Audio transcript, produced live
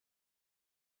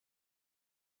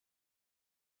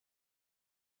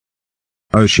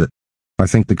Oh shit. I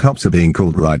think the cops are being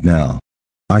called right now.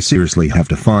 I seriously have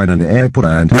to find an airport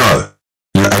and— No.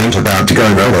 You ain't about to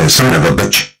go nowhere, son of a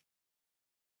bitch.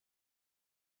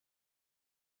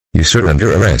 You sir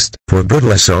under arrest for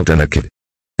brutal assault on a kid.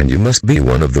 And you must be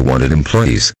one of the wanted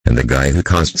employees, and the guy who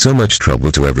caused so much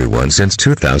trouble to everyone since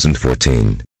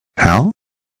 2014. How?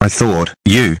 I thought—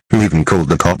 You, who even called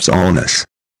the cops on us.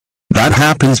 That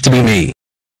happens to be me.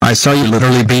 I saw you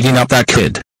literally beating up that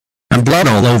kid. And blood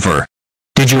all over.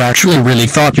 Did you actually really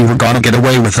thought you were gonna get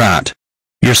away with that?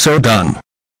 You're so dumb.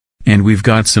 And we've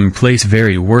got some place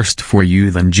very worst for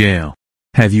you than jail.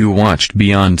 Have you watched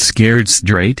Beyond Scared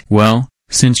Straight? Well,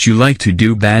 since you like to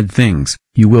do bad things,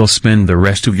 you will spend the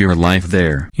rest of your life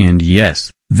there. And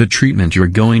yes, the treatment you're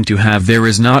going to have there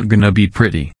is not gonna be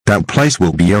pretty. That place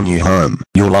will be your new home,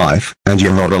 your life, and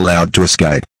you're not allowed to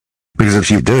escape. Because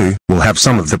if you do, we'll have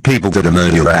some of the people that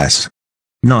murder your ass.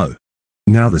 No.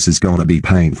 Now this is gonna be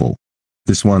painful.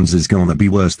 This one's is gonna be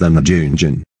worse than the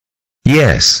Junjin.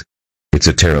 Yes. It's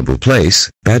a terrible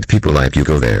place, bad people like you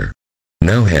go there.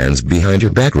 Now hands behind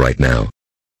your back right now.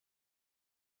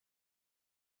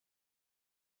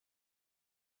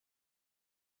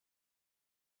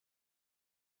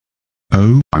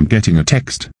 Oh, I'm getting a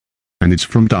text. And it's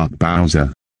from Dark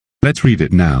Bowser. Let's read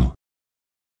it now.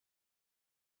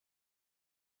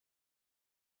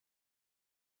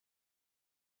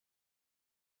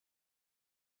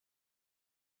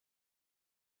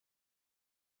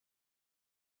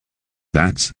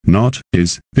 That's not—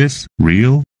 is this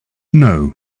real?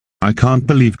 No. I can't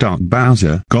believe Dark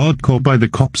Bowser got caught by the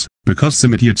cops, because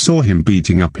some idiot saw him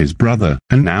beating up his brother,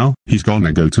 and now he's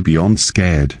gonna go to Beyond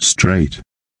Scared Straight.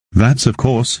 That's of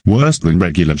course worse than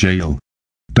regular jail.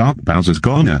 Dark Bowser's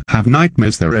gonna have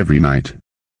nightmares there every night.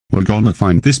 We're gonna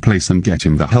find this place and get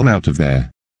him the hell out of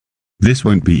there. This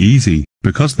won't be easy,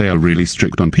 because they are really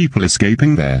strict on people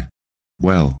escaping there.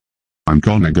 Well, I'm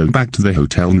gonna go back to the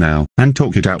hotel now, and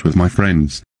talk it out with my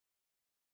friends.